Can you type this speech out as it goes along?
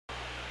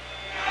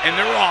And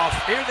they're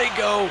off. Here they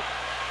go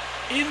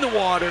in the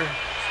water.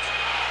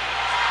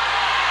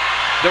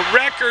 The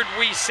record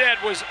we said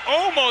was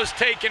almost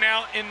taken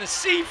out in the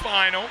C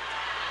final.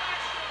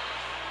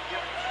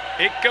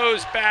 It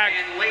goes back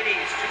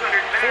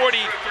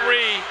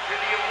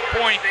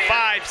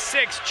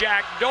 43.56.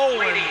 Jack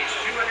Dolan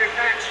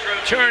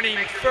turning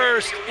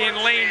first in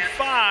lane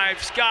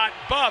 5. Scott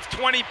Buff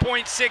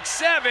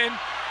 20.67,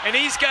 and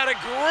he's got a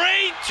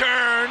great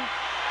turn,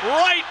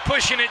 right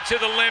pushing it to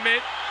the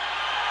limit.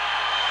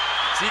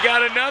 So he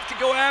got enough to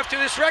go after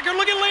this record.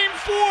 Look at lane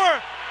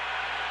 4.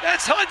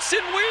 That's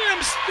Hudson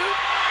Williams.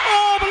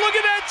 Oh, but look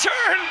at that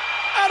turn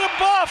out of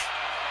Buff.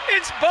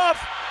 It's Buff.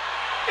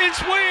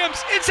 It's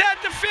Williams. It's at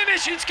the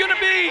finish. It's going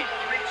to be,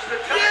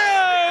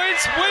 yeah,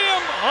 it's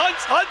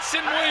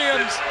Hudson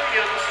Williams.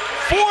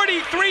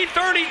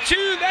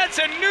 43.32. That's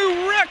a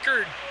new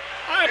record.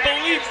 I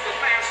believe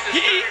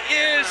he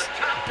is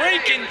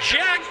breaking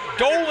Jack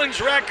Dolan's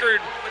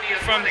record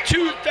from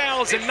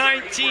 2019.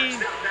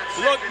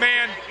 Look,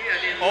 man.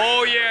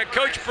 Oh, yeah,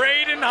 Coach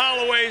Braden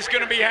Holloway is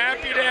going to be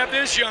happy to have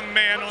this young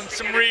man on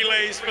some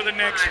relays for the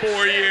next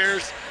 4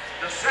 years.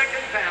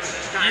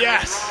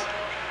 Yes.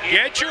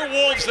 Get your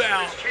Wolves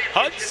out.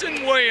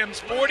 Hudson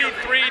Williams,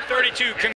 43.32.